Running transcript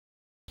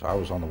I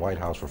was on the White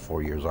House for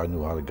 4 years. I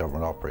knew how the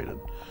government operated.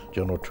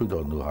 General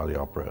Trudeau knew how the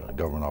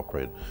government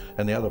operated.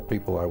 And the other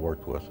people I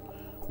worked with,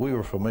 we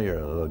were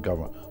familiar with the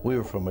government. We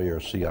were familiar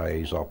with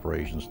CIA's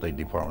operations, State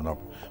Department.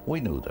 We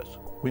knew this.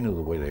 We knew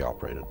the way they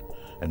operated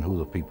and who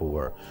the people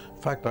were.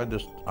 In fact, I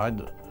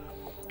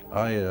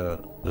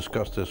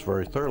discussed this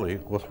very thoroughly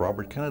with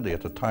Robert Kennedy,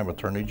 at the time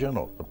Attorney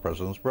General, the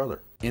President's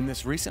brother. In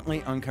this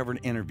recently uncovered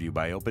interview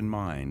by Open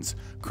Minds,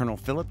 Colonel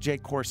Philip J.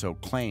 Corso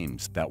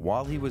claims that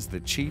while he was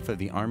the chief of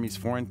the Army's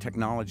Foreign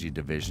Technology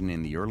Division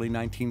in the early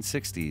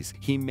 1960s,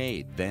 he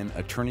made then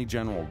Attorney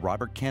General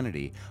Robert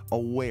Kennedy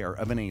aware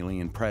of an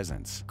alien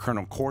presence.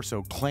 Colonel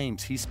Corso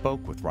claims he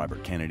spoke with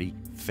Robert Kennedy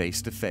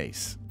face to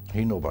face.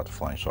 He knew about the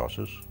flying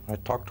saucers. I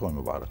talked to him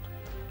about it.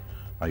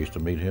 I used to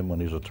meet him when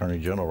he was Attorney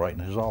General right in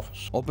his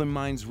office. Open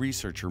Minds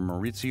researcher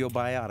Maurizio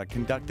Baiata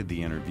conducted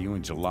the interview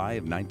in July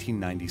of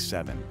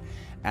 1997.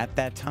 At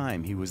that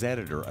time, he was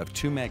editor of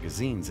 2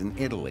 magazines in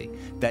Italy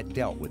that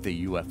dealt with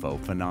the UFO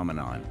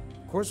phenomenon.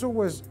 Corso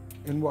was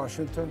in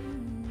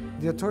Washington.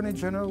 The Attorney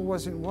General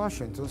was in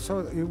Washington, so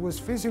it was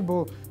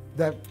feasible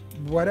that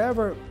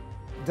whatever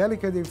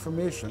delicate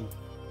information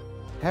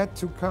had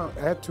to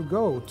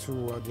go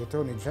to the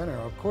Attorney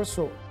General.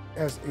 Corso,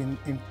 as in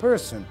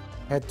person,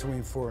 had to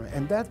inform,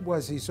 and that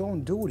was his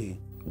own duty.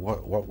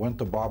 What went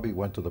to Bobby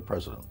went to the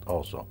President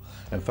also.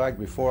 In fact,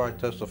 before I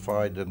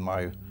testified when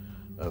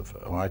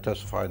I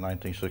testified in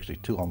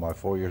 1962 on my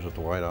 4 years at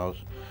the White House,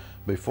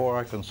 before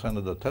I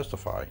consented to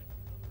testify,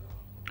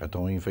 I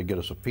told him if I get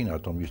a subpoena, I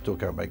told him you still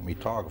can't make me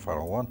talk if I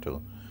don't want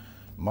to.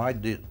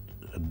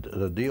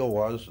 The deal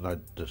was,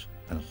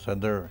 and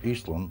Senator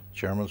Eastland,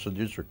 Chairman of the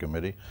Judiciary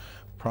Committee,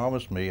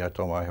 promised me, I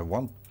told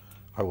him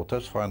I will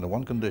testify under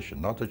one condition,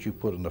 not that you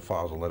put it in the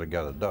files and let it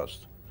gather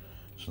dust.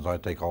 Since I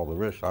take all the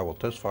risks, I will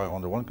testify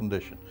under one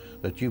condition,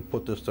 that you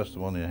put this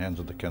testimony in the hands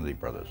of the Kennedy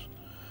brothers.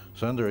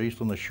 Senator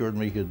Eastland assured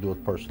me he'd do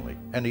it personally,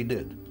 and he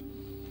did.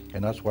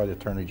 And that's why the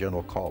Attorney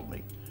General called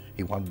me.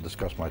 He wanted to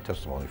discuss my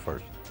testimony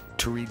first.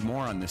 To read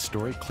more on this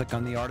story, click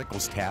on the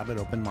Articles tab at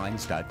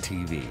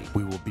openminds.tv.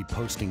 We will be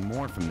posting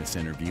more from this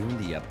interview in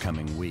the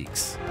upcoming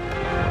weeks.